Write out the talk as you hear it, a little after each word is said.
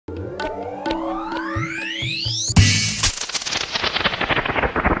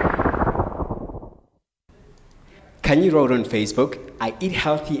Kanye wrote on Facebook, I eat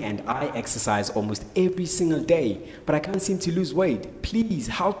healthy and I exercise almost every single day, but I can't seem to lose weight. Please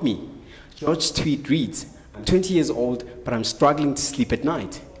help me. George's tweet reads, I'm 20 years old, but I'm struggling to sleep at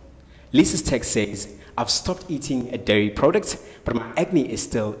night. Lisa's text says, I've stopped eating dairy products, but my acne is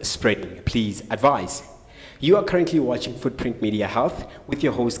still spreading. Please advise. You are currently watching Footprint Media Health with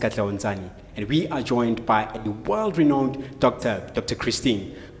your host, Katla Wanzani, and we are joined by a world-renowned doctor, Dr.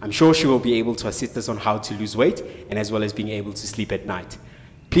 Christine. I'm sure she will be able to assist us on how to lose weight and as well as being able to sleep at night.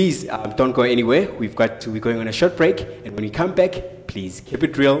 Please don't go anywhere. We're going on a short break, and when we come back, please keep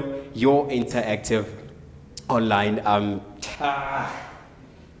it real. Your interactive online. It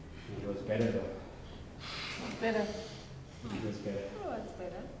was better though. Better. It was better. Oh, it's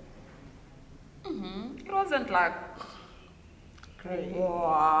better. It wasn't like Great.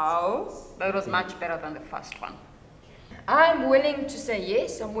 wow, but it was much better than the first one. I'm willing to say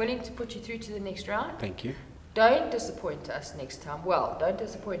yes. I'm willing to put you through to the next round. Thank you. Don't disappoint us next time. Well, don't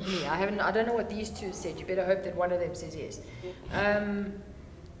disappoint me. I don't know what these two said. You better hope that one of them says yes.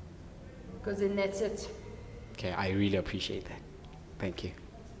 Because then that's it. Okay, I really appreciate that. Thank you.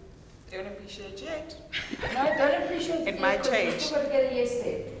 Don't appreciate yet. No, don't appreciate It might change. We've got to get a yes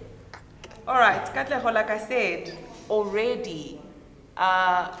there. All right, Katleho, like I said already,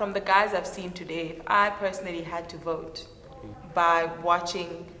 from the guys I've seen today, if I personally had to vote by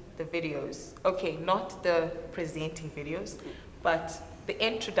watching the videos, okay, not the presenting videos, but the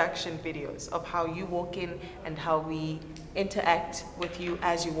introduction videos of how you walk in and how we interact with you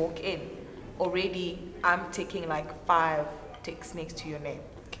as you walk in, already I'm taking like 5 ticks next to your name.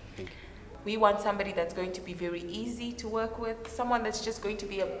 Thank you. We want somebody that's going to be very easy to work with, someone that's just going to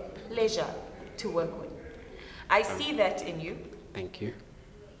be a pleasure to work with. I see that in you. Thank you.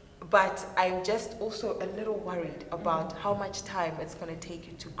 But I'm just also a little worried about how much time it's going to take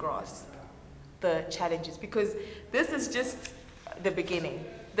you to grasp the challenges, because this is just the beginning.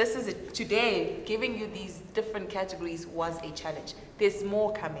 This is today, giving you these different categories was a challenge. There's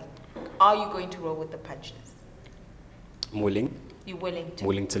more coming. Are you going to roll with the punches? I'm willing. You're willing to? I'm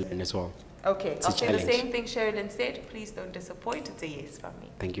willing to learn as well. Okay, It's I'll a say the challenge. same thing Sheridan said. Please don't disappoint. It's a yes from me.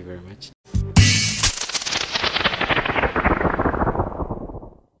 Thank you very much.